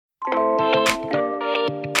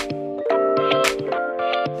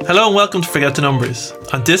Hello and welcome to Forget the Numbers.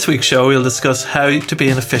 On this week's show, we'll discuss how to be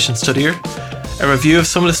an efficient studier, a review of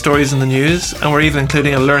some of the stories in the news, and we're even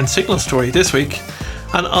including a Learn Signal story this week.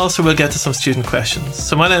 And also we'll get to some student questions.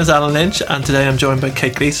 So my name is Alan Lynch, and today I'm joined by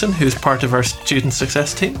Kate Gleeson, who's part of our student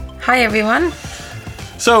success team. Hi everyone.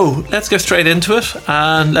 So let's get straight into it,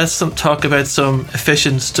 and let's talk about some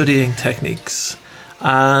efficient studying techniques.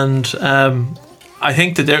 And I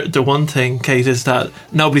think that the one thing, Kate, is that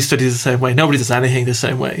nobody studies the same way. Nobody does anything the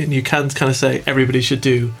same way. And you can't kind of say everybody should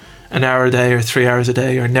do an hour a day or 3 hours a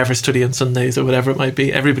day or never study on Sundays or whatever it might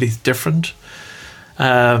be. Everybody's different.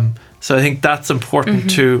 So I think that's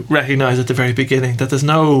important to recognise at the very beginning, that there's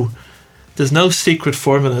no secret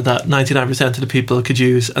formula that 99% of the people could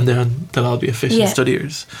use and then they'll all be efficient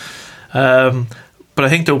studiers. But I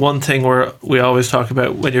think the one thing we always talk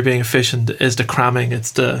about when you're being efficient is the cramming.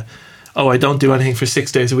 It's I don't do anything for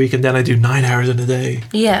 6 days a week and then I do 9 hours in a day.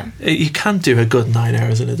 Yeah. You can't do a good 9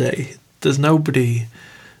 hours in a day. There's nobody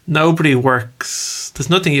works. There's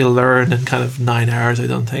nothing you'll learn in kind of 9 hours, I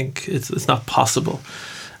don't think. It's not possible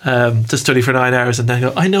to study for 9 hours and then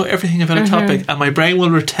go, I know everything about a topic and my brain will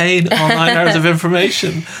retain all 9 hours of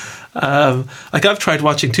information. Like I've tried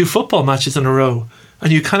watching 2 football matches in a row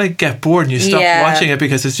and you kind of get bored and you stop watching it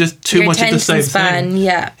because it's just too much of the same thing.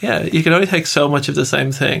 Yeah, you can only take so much of the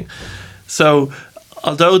same thing. So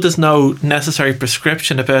although there's no necessary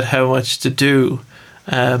prescription about how much to do,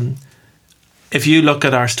 if you look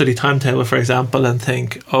at our study timetable, for example, and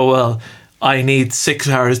think, I need 6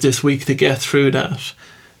 hours this week to get through that,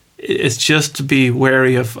 it's just to be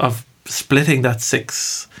wary of splitting that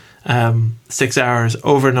 6 hours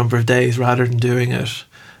over a number of days rather than doing it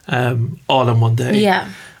all in one day. Yeah.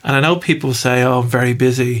 And I know people say, I'm very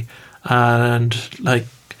busy, and like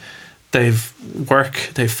they've work,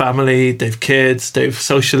 they've family, they've kids, they've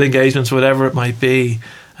social engagements, whatever it might be.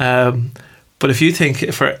 But if you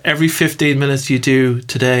think for every 15 minutes you do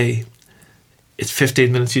today, it's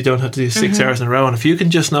 15 minutes you don't have to do 6 hours in a row. And if you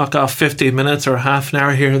can just knock off 15 minutes or half an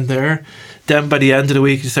hour here and there, then by the end of the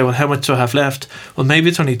week you say, well, how much do I have left? Well, maybe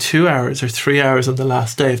it's only 2 hours or 3 hours on the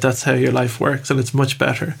last day, if that's how your life works, and it's much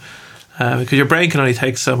better. Because your brain can only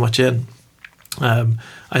take so much in. I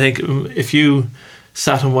think if you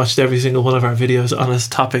sat and watched every single one of our videos on this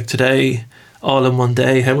topic today, all in one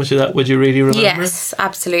day, how much of that would you really remember? Yes,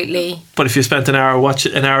 absolutely. But if you spent an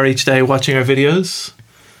hour each day watching our videos,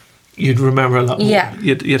 you'd remember a lot more. Yeah.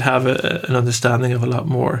 You'd have an understanding of a lot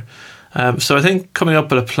more. So I think coming up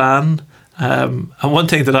with a plan, and one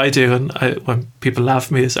thing that I do, and when people laugh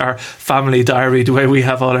at me, is our family diary, the way we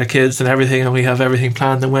have all our kids and everything, and we have everything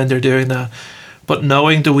planned and when they're doing that. But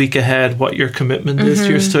knowing the week ahead what your commitment is to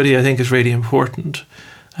your study, I think is really important.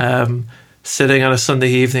 Sitting on a Sunday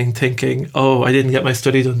evening thinking, I didn't get my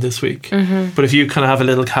study done this week. But if you kind of have a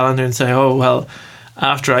little calendar and say,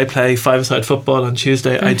 after I play 5-a-side football on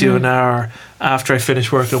Tuesday, I do an hour. After I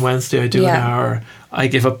finish work on Wednesday, I do an hour. I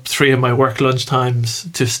give up 3 of my work lunch times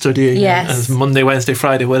to studying. Yes. And it's Monday, Wednesday,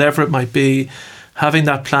 Friday, whatever it might be. Having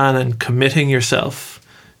that plan and committing yourself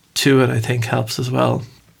to it, I think, helps as well.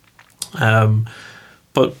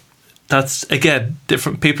 But that's, again,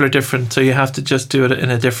 different people are different, so you have to just do it in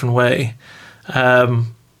a different way.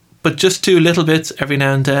 But just do little bits every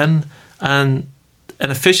now and then. And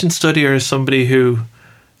an efficient studier is somebody who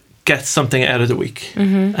gets something out of the week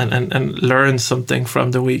and learns something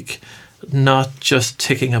from the week, not just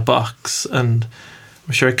ticking a box. And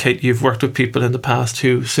I'm sure, Kate, you've worked with people in the past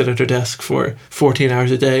who sit at their desk for 14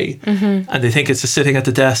 hours a day and they think it's just sitting at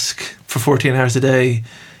the desk for 14 hours a day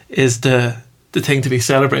is the thing to be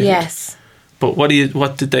celebrated. Yes. But what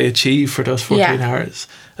did they achieve for those 14 hours?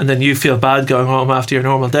 And then you feel bad going home after your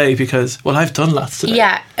normal day because, I've done lots today.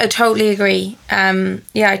 Yeah, I totally agree.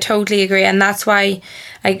 I totally agree. And that's why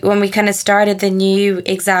when we kind of started the new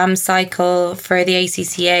exam cycle for the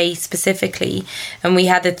ACCA specifically, and we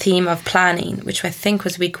had the theme of planning, which I think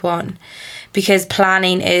was week 1, because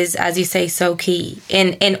planning is, as you say, so key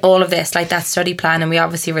in all of this, like that study plan. And we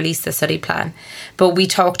obviously released the study plan, but we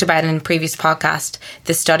talked about in a previous podcast,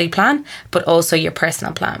 the study plan, but also your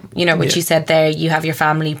personal plan, which you said there, you have your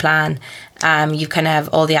family plan, you kind of have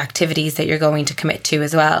all the activities that you're going to commit to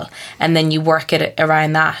as well. And then you work it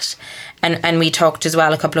around that. And we talked as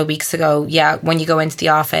well a couple of weeks ago, when you go into the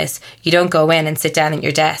office, you don't go in and sit down at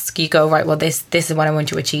your desk. You go, right, this is what I want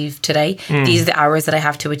to achieve today. These are the hours that I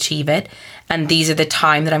have to achieve it. And these are the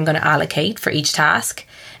time that I'm going to allocate for each task.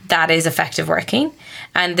 That is effective working.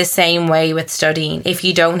 And the same way with studying. If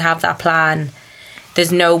you don't have that plan,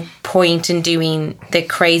 there's no point in doing the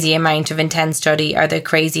crazy amount of intense study or the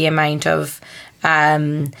crazy amount of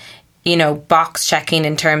box checking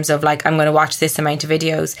in terms of like, I'm going to watch this amount of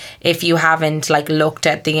videos, if you haven't like looked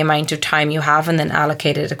at the amount of time you have and then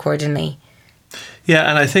allocated accordingly. Yeah,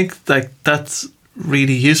 and I think like that's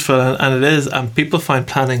really useful, and it is, and people find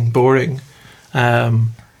planning boring, and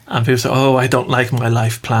people say, oh, I don't like my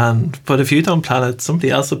life planned. But if you don't plan it, somebody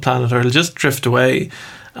else will plan it, or it'll just drift away.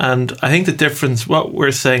 And I think the difference, what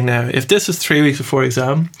we're saying now, if this was 3 weeks before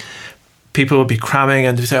exam, people will be cramming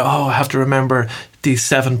and they say, oh, I have to remember these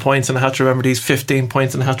 7 points and I have to remember these 15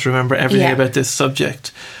 points and I have to remember everything about this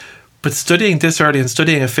subject. But studying this early and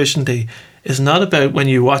studying efficiently is not about when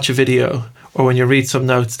you watch a video or when you read some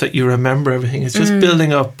notes that you remember everything. It's just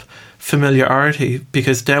building up familiarity,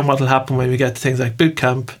 because then what will happen when we get to things like boot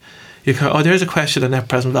camp, you go, oh, there's a question of net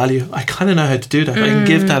present value. I kind of know how to do that. I can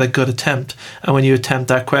give that a good attempt. And when you attempt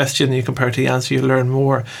that question and you compare it to the answer, you learn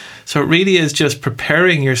more. So it really is just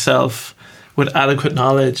preparing yourself with adequate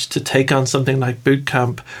knowledge to take on something like boot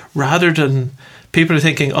camp, rather than people are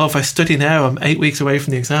thinking, oh, if I study now, I'm 8 weeks away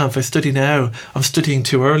from the exam. If I study now, I'm studying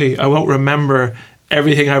too early. I won't remember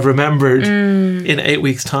everything I've remembered in 8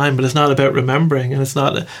 weeks' time. But it's not about remembering, and it's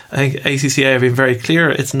not, I think ACCA have been very clear,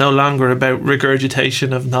 it's no longer about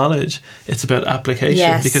regurgitation of knowledge, it's about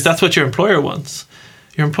application, because that's what your employer wants.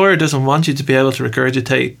 Your employer doesn't want you to be able to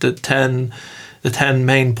regurgitate the 10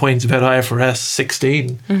 main points about IFRS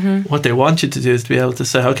 16. What they want you to do is to be able to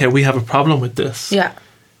say, okay, we have a problem with this. Yeah.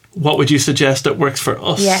 What would you suggest that works for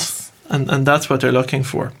us? Yes. And that's what they're looking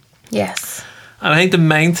for. Yes. And I think the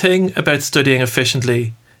main thing about studying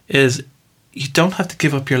efficiently is you don't have to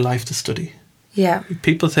give up your life to study. Yeah.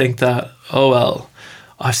 People think that, oh, well,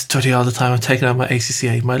 I study all the time, I'm taking out my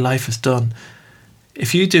ACCA, my life is done.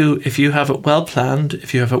 If you have it well planned,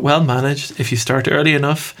 if you have it well managed, if you start early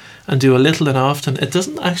enough and do a little and often, it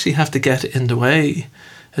doesn't actually have to get in the way.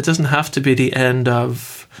 It doesn't have to be the end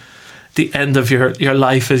of your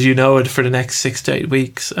life as you know it for the next 6 to 8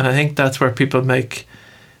 weeks. And I think that's where people make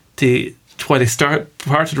part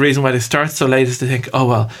of the reason why they start so late is to think, oh,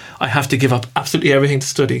 well, I have to give up absolutely everything to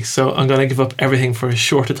study, so I'm going to give up everything for as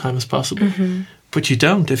short a time as possible. But you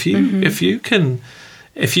don't. If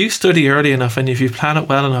you study early enough, and if you plan it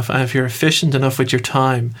well enough, and if you're efficient enough with your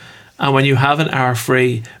time, and when you have an hour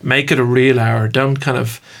free, make it a real hour. Don't kind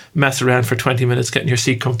of mess around for 20 minutes getting your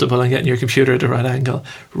seat comfortable and getting your computer at the right angle.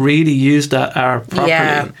 Really use that hour properly.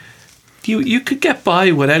 Yeah. You could get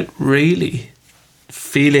by without really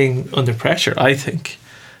feeling under pressure, I think.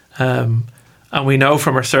 And we know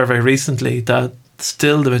from our survey recently that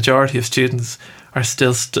still the majority of students are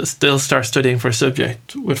still start studying for a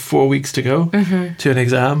subject with 4 weeks to go to an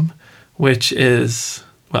exam, which is,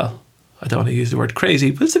 well, I don't want to use the word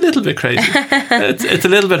crazy, but it's a little bit crazy. It's a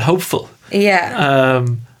little bit hopeful. Yeah.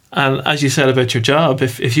 And as you said about your job,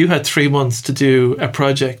 if you had 3 months to do a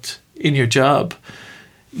project in your job,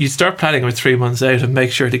 you'd start planning with 3 months out and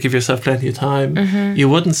make sure to give yourself plenty of time. You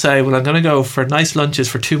wouldn't say, well, I'm going to go for nice lunches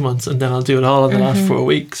for 2 months and then I'll do it all in the last 4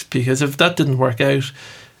 weeks, because if that didn't work out,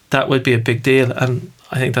 that would be a big deal. And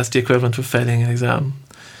I think that's the equivalent of failing an exam.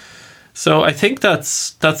 So I think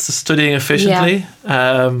that's the studying efficiently.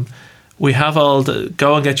 Yeah. We have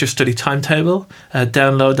go and get your study timetable,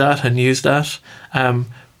 download that and use that.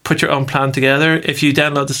 Put your own plan together. If you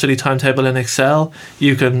download the study timetable in Excel,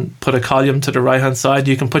 you can put a column to the right hand side.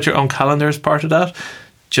 You can put your own calendar as part of that.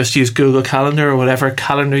 Just use Google Calendar or whatever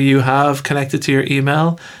calendar you have connected to your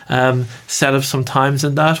email. Set up some times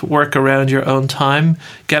in that. Work around your own time.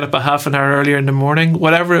 Get up a half an hour earlier in the morning,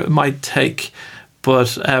 whatever it might take.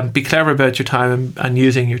 But be clever about your time and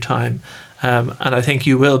using your time. And I think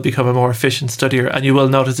you will become a more efficient studier, and you will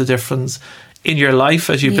notice a difference in your life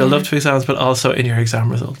as you build up to exams, but also in your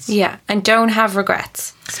exam results. Yeah, and don't have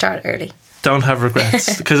regrets. Start early. Don't have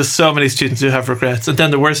regrets, because there's so many students who have regrets. And then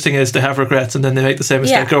the worst thing is they have regrets and then they make the same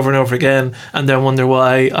mistake over and over again and then wonder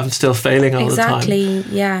why I'm still failing all the time. Exactly,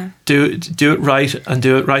 yeah. Do it right, and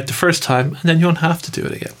do it right the first time, and then you won't have to do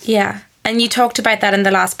it again. Yeah. And you talked about that in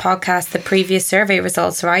the last podcast, the previous survey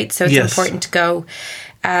results, right? So it's important to go,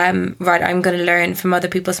 right, I'm going to learn from other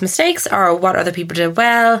people's mistakes or what other people did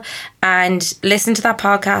well, and listen to that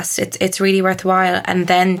podcast. It's really worthwhile, and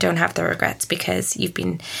then don't have the regrets, because you've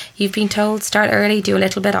been told start early, do a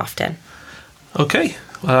little bit often. Okay,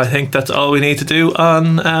 well, I think that's all we need to do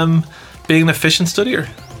on being an efficient studier.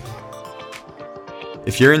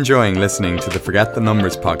 If you're enjoying listening to the Forget the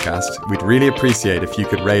Numbers podcast, we'd really appreciate if you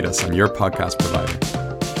could rate us on your podcast provider.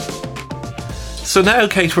 So now,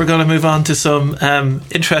 Kate, we're going to move on to some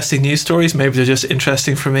interesting news stories. Maybe they're just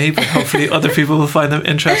interesting for me, but hopefully other people will find them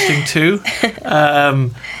interesting too.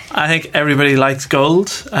 I think everybody likes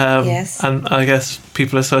gold. Yes. And I guess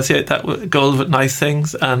people associate that with gold with nice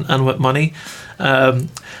things and with money. And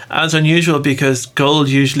it's unusual because gold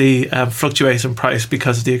usually fluctuates in price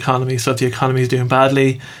because of the economy. So if the economy is doing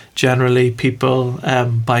badly, generally people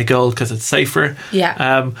buy gold because it's safer.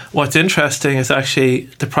 Yeah. What's interesting is actually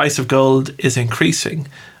the price of gold is increasing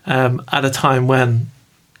at a time when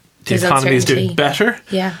the economy is doing better.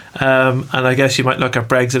 Yeah. And I guess you might look at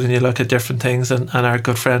Brexit and you look at different things, and our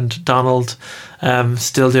good friend Donald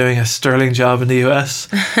still doing a sterling job in the US.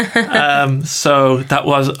 So that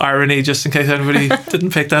was irony, just in case anybody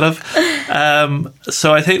didn't pick that up.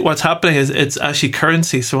 So I think what's happening is it's actually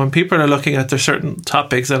currency. So when people are looking at their certain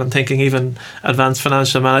topics, and I'm thinking even advanced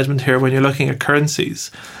financial management here, when you're looking at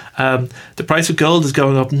currencies, the price of gold is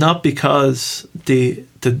going up not because the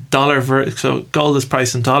dollar, so gold is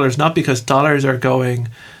priced in dollars, not because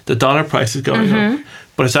the dollar price is going up,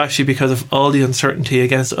 but it's actually because of all the uncertainty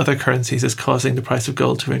against other currencies is causing the price of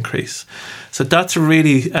gold to increase. So that's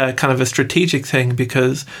really kind of a strategic thing,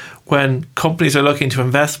 because when companies are looking to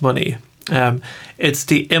invest money, it's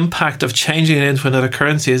the impact of changing it into another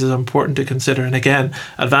currency is important to consider. And again,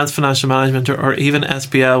 advanced financial management or even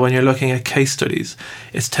SBL, when you're looking at case studies,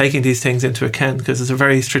 it's taking these things into account, because it's a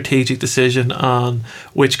very strategic decision on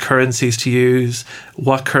which currencies to use,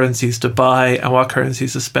 what currencies to buy, and what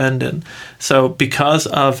currencies to spend in. So because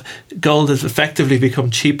of gold has effectively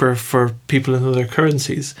become cheaper for people in other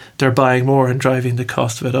currencies, they're buying more and driving the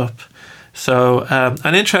cost of it up. So,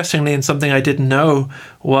 and interestingly, and something I didn't know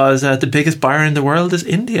was the biggest buyer in the world is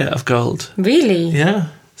India of gold. Really? Yeah.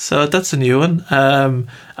 So that's a new one, and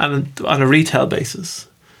on a retail basis.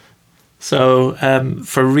 So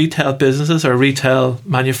for retail businesses or retail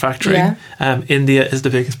manufacturing, India is the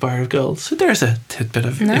biggest buyer of gold. So there's a tidbit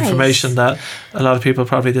of information that a lot of people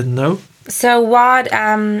probably didn't know. So what...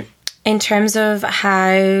 in terms of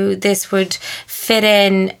how this would fit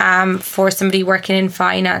in for somebody working in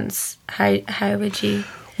finance, how would you?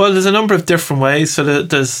 Well, there's a number of different ways. So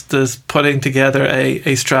there's putting together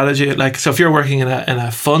a strategy. Like, so if you're working in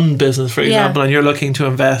a fund business, for example, and you're looking to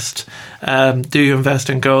invest, do you invest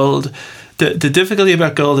in gold? The difficulty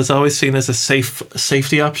about gold is always seen as a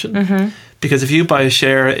safety option. Because if you buy a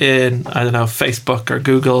share in, I don't know, Facebook or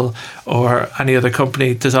Google or any other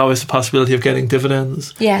company, there's always the possibility of getting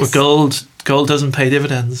dividends. Yes. With gold doesn't pay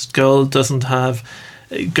dividends. Gold,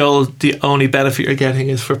 the only benefit you're getting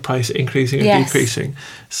is for price increasing or decreasing.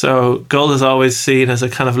 So gold is always seen as a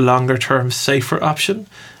kind of longer term, safer option.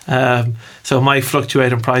 So it might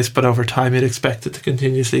fluctuate in price, but over time you'd expect it to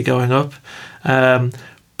continuously going up.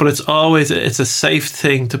 But it's a safe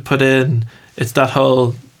thing to put in. It's that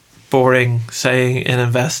whole boring saying in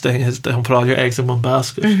investing is don't put all your eggs in one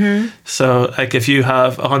basket. So like if you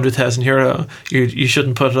have €100,000, you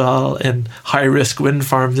shouldn't put it all in high risk wind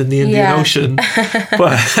farms in the Indian Ocean,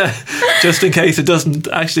 but just in case it doesn't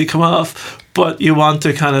actually come off. But you want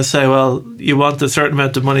to kind of say, well, you want a certain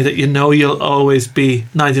amount of money that you know you'll always be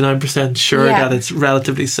 99% sure that it's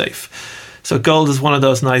relatively safe. So gold is one of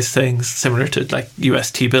those nice things, similar to like US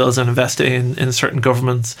T-bills and investing in certain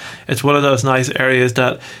governments. It's one of those nice areas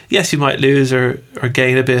that, yes, you might lose or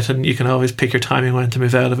gain a bit, and you can always pick your timing when to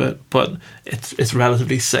move out of it, but it's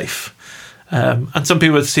relatively safe. And some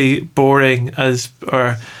people would see boring as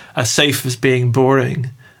safe as being boring.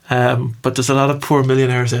 But there's a lot of poor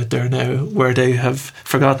millionaires out there now where they have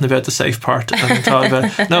forgotten about the safe part and thought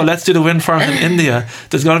about, no, let's do the wind farm in India.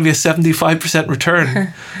 There's going to be a 75%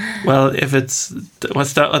 return. Well, if it's,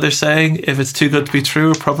 what's that other saying? If it's too good to be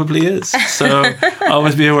true, it probably is. So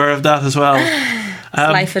always be aware of that as well.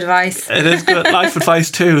 Life advice. It is good life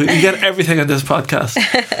advice too. You get everything on this podcast.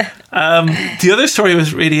 The other story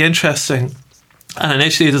was really interesting. And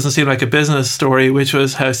initially it doesn't seem like a business story, which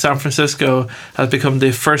was how San Francisco has become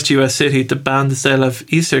the first US city to ban the sale of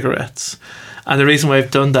e-cigarettes. And the reason why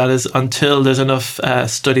I've done that is until there's enough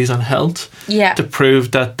studies on health to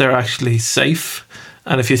prove that they're actually safe.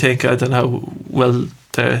 And if you think, I don't know, well,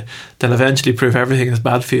 they'll eventually prove everything is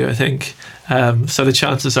bad for you, I think. So the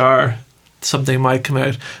chances are something might come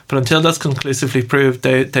out. But until that's conclusively proved,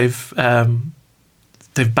 they've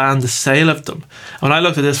banned the sale of them. And when I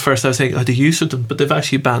looked at this first, I was thinking, the use of them, but they've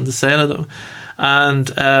actually banned the sale of them.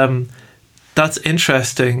 And that's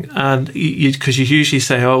interesting. And because you usually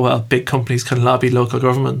say, oh, well, big companies can lobby local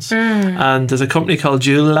governments. And there's a company called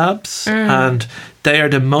Juul Labs, and they are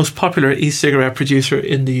the most popular e-cigarette producer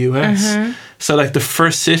in the US. So like the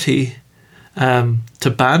first city to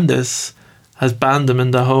ban this has banned them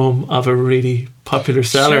in the home of a really popular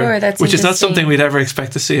seller, which is not something we'd ever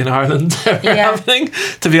expect to see in Ireland happening,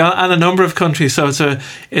 to be honest, and a number of countries. So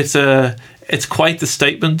it's it's quite the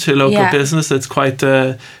statement to local business. It's quite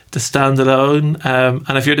the standalone.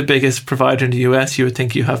 And if you're the biggest provider in the US, you would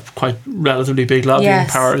think you have quite relatively big lobbying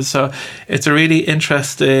powers. So it's a really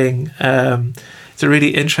interesting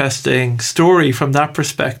story from that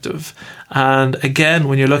perspective. And again,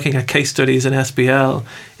 when you're looking at case studies in SBL,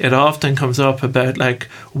 it often comes up about like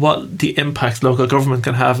what the impacts local government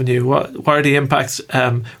can have on you. What are the impacts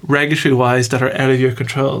regulatory wise that are out of your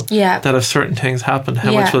control? That if certain things happen,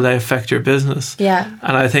 how much will they affect your business? And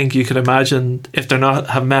I think you can imagine, if they're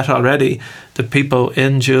not have met already, the people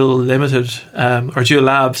in Joule Limited or Joule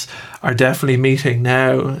Labs are definitely meeting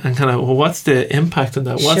now and kind of, well, what's the impact on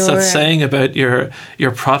that? What's that saying about your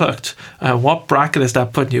product? What bracket is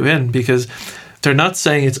that putting you in? Because they're not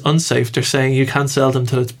saying it's unsafe. They're saying you can't sell them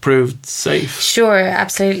till it's proved safe. Sure,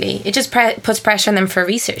 absolutely. It just puts pressure on them for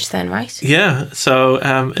research then, right? Yeah. So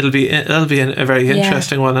it'll be a very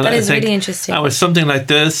interesting one. And that is really interesting. And with something like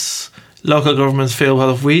this, local governments feel,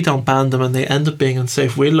 well, if we don't ban them and they end up being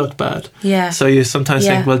unsafe, we'll look bad. So you sometimes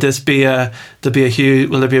think, will there be a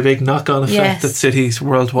big knock-on effect at cities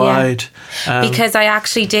worldwide? Because I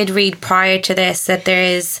actually did read prior to this that there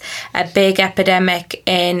is a big epidemic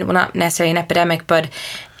not necessarily an epidemic, but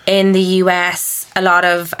in the US, a lot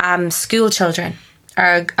of school children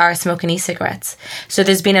are smoking e-cigarettes. So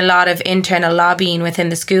there's been a lot of internal lobbying within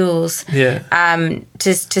the schools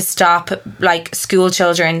to stop like school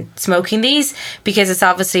children smoking these, because it's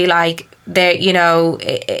obviously like they're,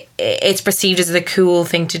 it's perceived as the cool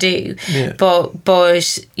thing to do. But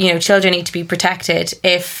children need to be protected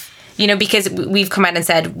because we've come out and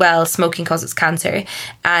said, well, smoking causes cancer.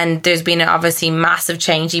 And there's been obviously massive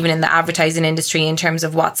change even in the advertising industry in terms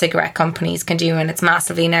of what cigarette companies can do, and it's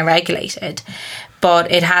massively now regulated.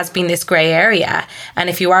 But it has been this grey area. And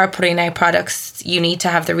if you are putting out products, you need to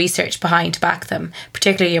have the research behind to back them,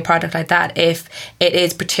 particularly a product like that, if it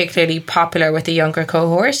is particularly popular with the younger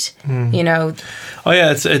cohort, Oh,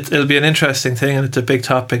 yeah, it'll be an interesting thing, and it's a big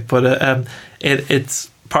topic, but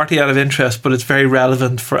it's partly out of interest, but it's very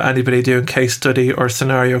relevant for anybody doing case study or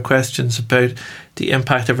scenario questions about the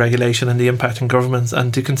impact of regulation and the impact on governments,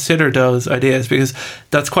 and to consider those ideas, because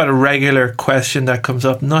that's quite a regular question that comes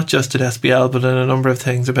up, not just at SBL but in a number of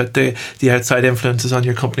things about the outside influences on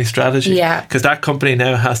your company strategy. Because that company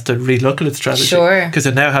now has to relook at its strategy, because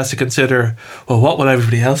it now has to consider, well, what will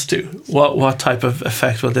everybody else do? What type of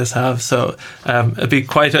effect will this have? So it'd be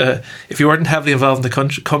quite if you weren't heavily involved in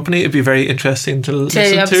the company, it'd be very interesting to listen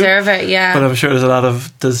to. Observe it, But I'm sure there's a lot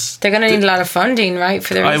of... They're going to need a lot of funding, right,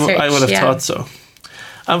 for the research. I would have thought so.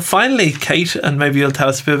 And finally, Kate, and maybe you'll tell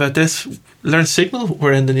us a bit about this, LearnSignal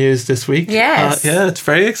were in the news this week. Yes. It's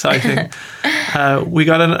very exciting.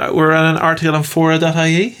 We're on an article on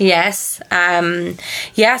Fora.ie. Yes.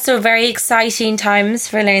 So very exciting times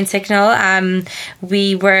for LearnSignal.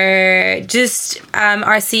 We were just,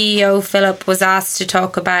 our CEO, Philip, was asked to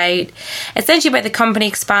talk essentially about the company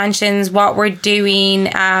expansions, what we're doing,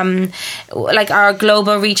 like our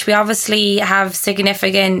global reach. We obviously have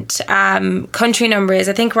significant country numbers.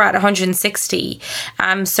 I think we're at 160.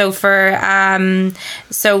 So for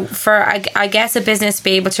I guess a business to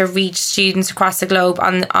be able to reach students across the globe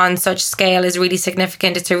on such scale is really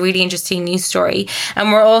significant. It's a really interesting news story, and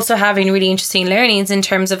we're also having really interesting learnings in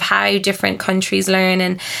terms of how different countries learn,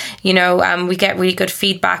 and we get really good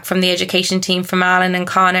feedback from the education team, from Alan and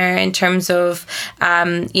Connor, in terms of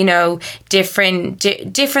different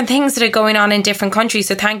things that are going on in different countries.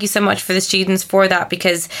 So thank you so much for the students for that,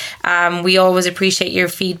 because we always appreciate your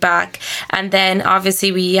feedback. And then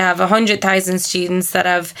obviously we have 100,000 students that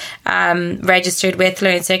have registered with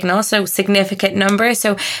LearnSignal, so significant number.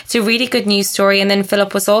 So it's a really good news story. And then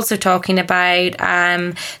Philip was also talking about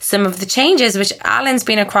some of the changes which Alan's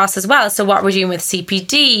been across as well. So what we're doing with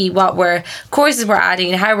CPD, courses we're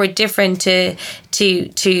adding, how we're different to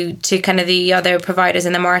kind of the other providers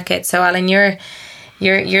in the market. So Alan, you're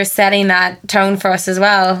setting that tone for us as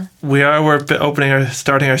well. We are. We're starting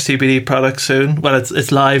our CBD product soon. Well,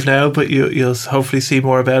 it's live now, but you'll hopefully see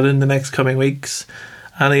more about it in the next coming weeks.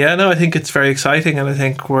 And I think it's very exciting, and I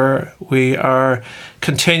think we are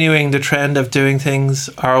continuing the trend of doing things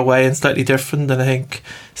our way and slightly different. And I think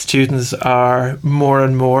students are more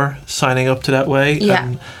and more signing up to that way,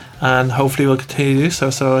 and hopefully will continue to do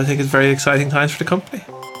so. So I think it's very exciting times for the company.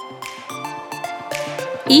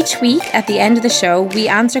 Each week at the end of the show, we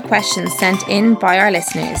answer questions sent in by our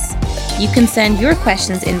listeners. You can send your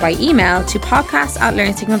questions in by email to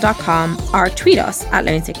podcast@learnsignal.com or tweet us at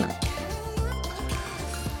LearnSignal.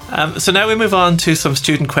 So now we move on to some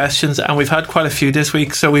student questions, and we've had quite a few this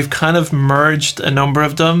week, so we've kind of merged a number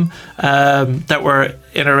of them that were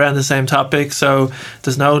in or around the same topic. So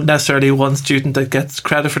there's no necessarily one student that gets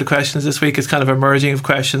credit for the questions this week. It's kind of a merging of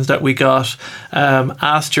questions that we got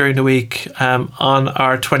asked during the week on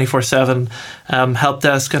our 24/7 help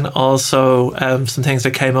desk, and also some things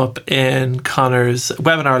that came up in Connor's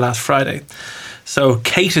webinar last Friday. So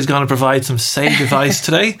Kate is going to provide some sage advice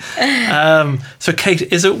today. So Kate,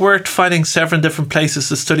 is it worth finding several different places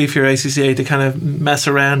to study for your ACCA to kind of mess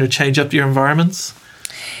around or change up your environments?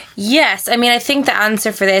 Yes, I mean, I think the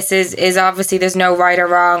answer for this is obviously there's no right or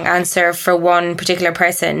wrong answer for one particular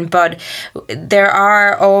person, but there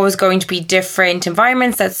are always going to be different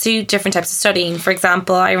environments that suit different types of studying. For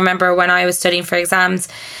example, I remember when I was studying for exams,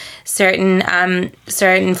 certain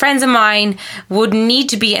friends of mine would need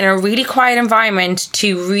to be in a really quiet environment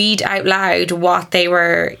to read out loud what they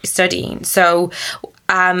were studying. So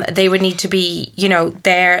they would need to be,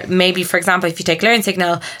 there, maybe, for example, if you take Learn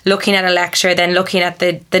Signal, looking at a lecture, then looking at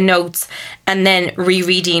the notes, and then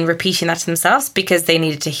repeating that to themselves because they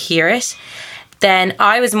needed to hear it. Then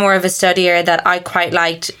I was more of a studier that I quite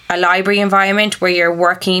liked a library environment where you're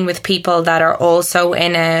working with people that are also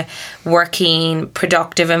in a working,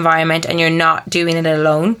 productive environment and you're not doing it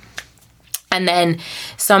alone. And then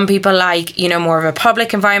some people like, more of a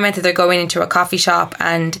public environment that they're going into a coffee shop,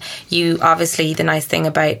 and you obviously, the nice thing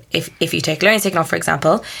about if you take Learn Signal, for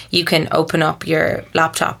example, you can open up your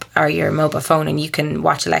laptop or your mobile phone and you can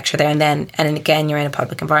watch a lecture there, and then again, you're in a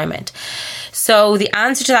public environment. So the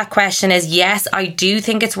answer to that question is yes, I do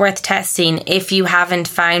think it's worth testing if you haven't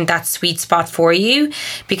found that sweet spot for you,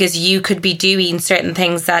 because you could be doing certain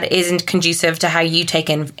things that isn't conducive to how you take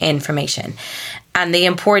in information. And the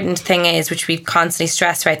important thing is, which we've constantly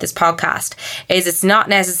stressed throughout this podcast, is it's not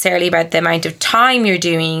necessarily about the amount of time you're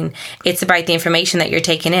doing, it's about the information that you're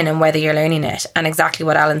taking in and whether you're learning it. And exactly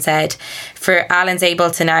what Alan said. For Alan's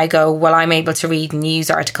able to now go, well, I'm able to read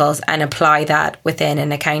news articles and apply that within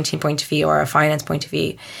an accounting point of view or a finance point of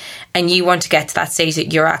view. And you want to get to that stage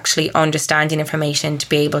that you're actually understanding information to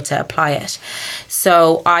be able to apply it.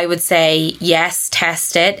 So I would say, yes,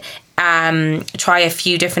 test it. Try a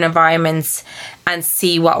few different environments and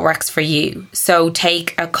see what works for you. So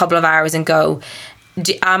take a couple of hours and go,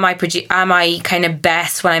 am I kind of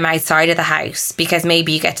best when I'm outside of the house? Because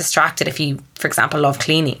maybe you get distracted if you, for example, love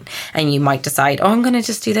cleaning, and you might decide, I'm going to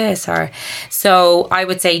just do this. So I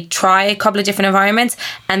would say try a couple of different environments,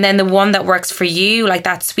 and then the one that works for you, like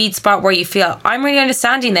that sweet spot where you feel, I'm really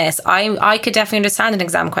understanding this, I could definitely understand an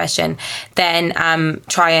exam question, then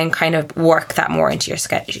try and kind of work that more into your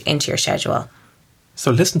schedule. So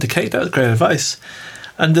listen to Kate, that was great advice.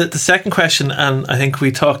 And the second question, and I think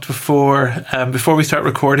we talked before we start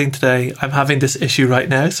recording today, I'm having this issue right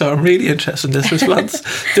now, so I'm really interested in this response.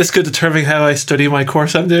 This could determine how I study my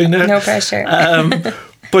course I'm doing now. No pressure.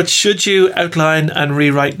 But should you outline and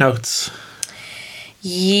rewrite notes?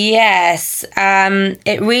 Yes,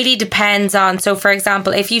 it really depends on, so for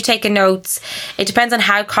example, if you've taken notes, it depends on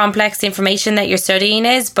how complex the information that you're studying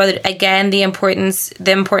is, but again, the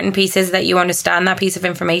important piece is that you understand that piece of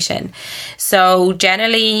information. So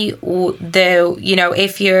generally,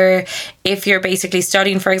 if you're basically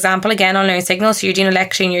studying, for example, again on Learn Signal, so you're doing a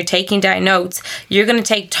lecture and you're taking down notes, you're going to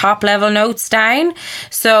take top level notes down.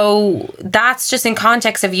 So that's just in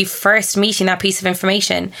context of you first meeting that piece of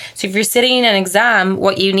information. So if you're sitting in an exam,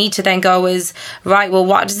 what you need to then go is, right, well,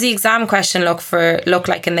 what does the exam question look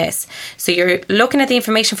like in this? So you're looking at the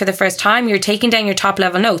information for the first time, you're taking down your top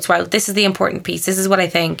level notes. Well, this is the important piece. This is what I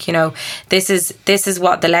think, this is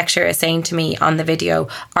what the lecturer is saying to me on the video.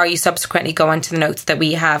 Or you subsequently go onto the notes that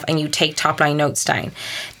we have and you take top line notes down.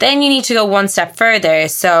 Then you need to go one step further.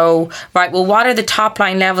 So, right, well, what are the top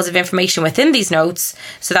line levels of information within these notes?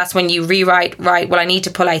 So that's when you rewrite, right, well, I need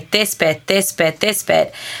to pull out this bit, this bit, this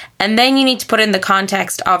bit. And then you need to put in the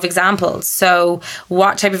context of examples. So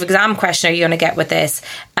what type of exam question are you going to get with this?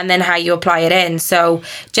 And then how you apply it in. So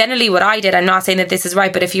generally what I did, I'm not saying that this is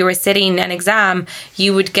right, but if you were sitting an exam,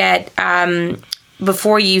 you would get,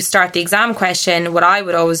 before you start the exam question, what I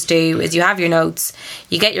would always do is you have your notes,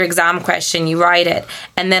 you get your exam question, you write it,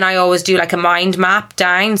 and then I always do like a mind map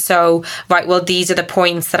down. So, right, well, these are the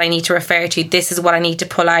points that I need to refer to. This is what I need to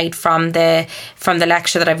pull out from the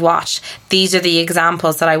lecture that I've watched. These are the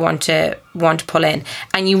examples that I want to pull in.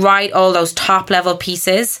 And you write all those top level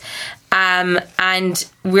pieces. And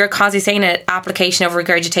we're constantly saying it, application of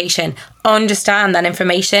regurgitation, understand that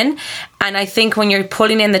information. And I think when you're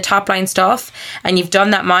pulling in the top line stuff and you've done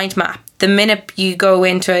that mind map, the minute you go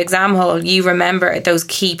into an exam hall, you remember those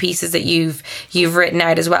key pieces that you've written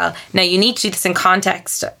out as well. Now you need to do this in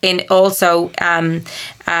context, in also in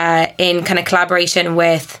kind of collaboration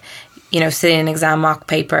with sitting an exam mock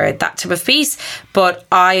paper, that type of piece. But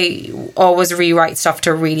I always rewrite stuff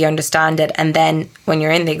to really understand it. And then when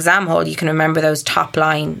you're in the exam hall, you can remember those top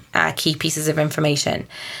line key pieces of information.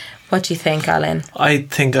 What do you think, Alan? I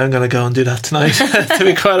think I'm going to go and do that tonight, to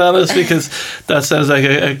be quite honest, because that sounds like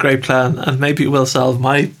a great plan, and maybe it will solve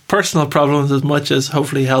my personal problems as much as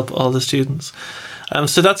hopefully help all the students.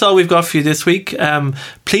 So that's all we've got for you this week.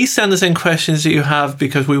 Please send us in questions that you have,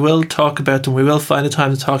 because we will talk about them. We will find a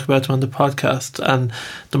time to talk about them on the podcast. And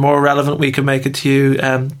the more relevant we can make it to you,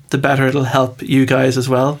 the better it'll help you guys as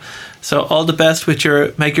well. So all the best with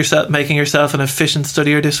your making yourself an efficient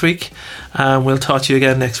studier this week. We'll talk to you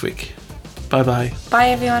again next week. Bye-bye. Bye,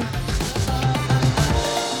 everyone.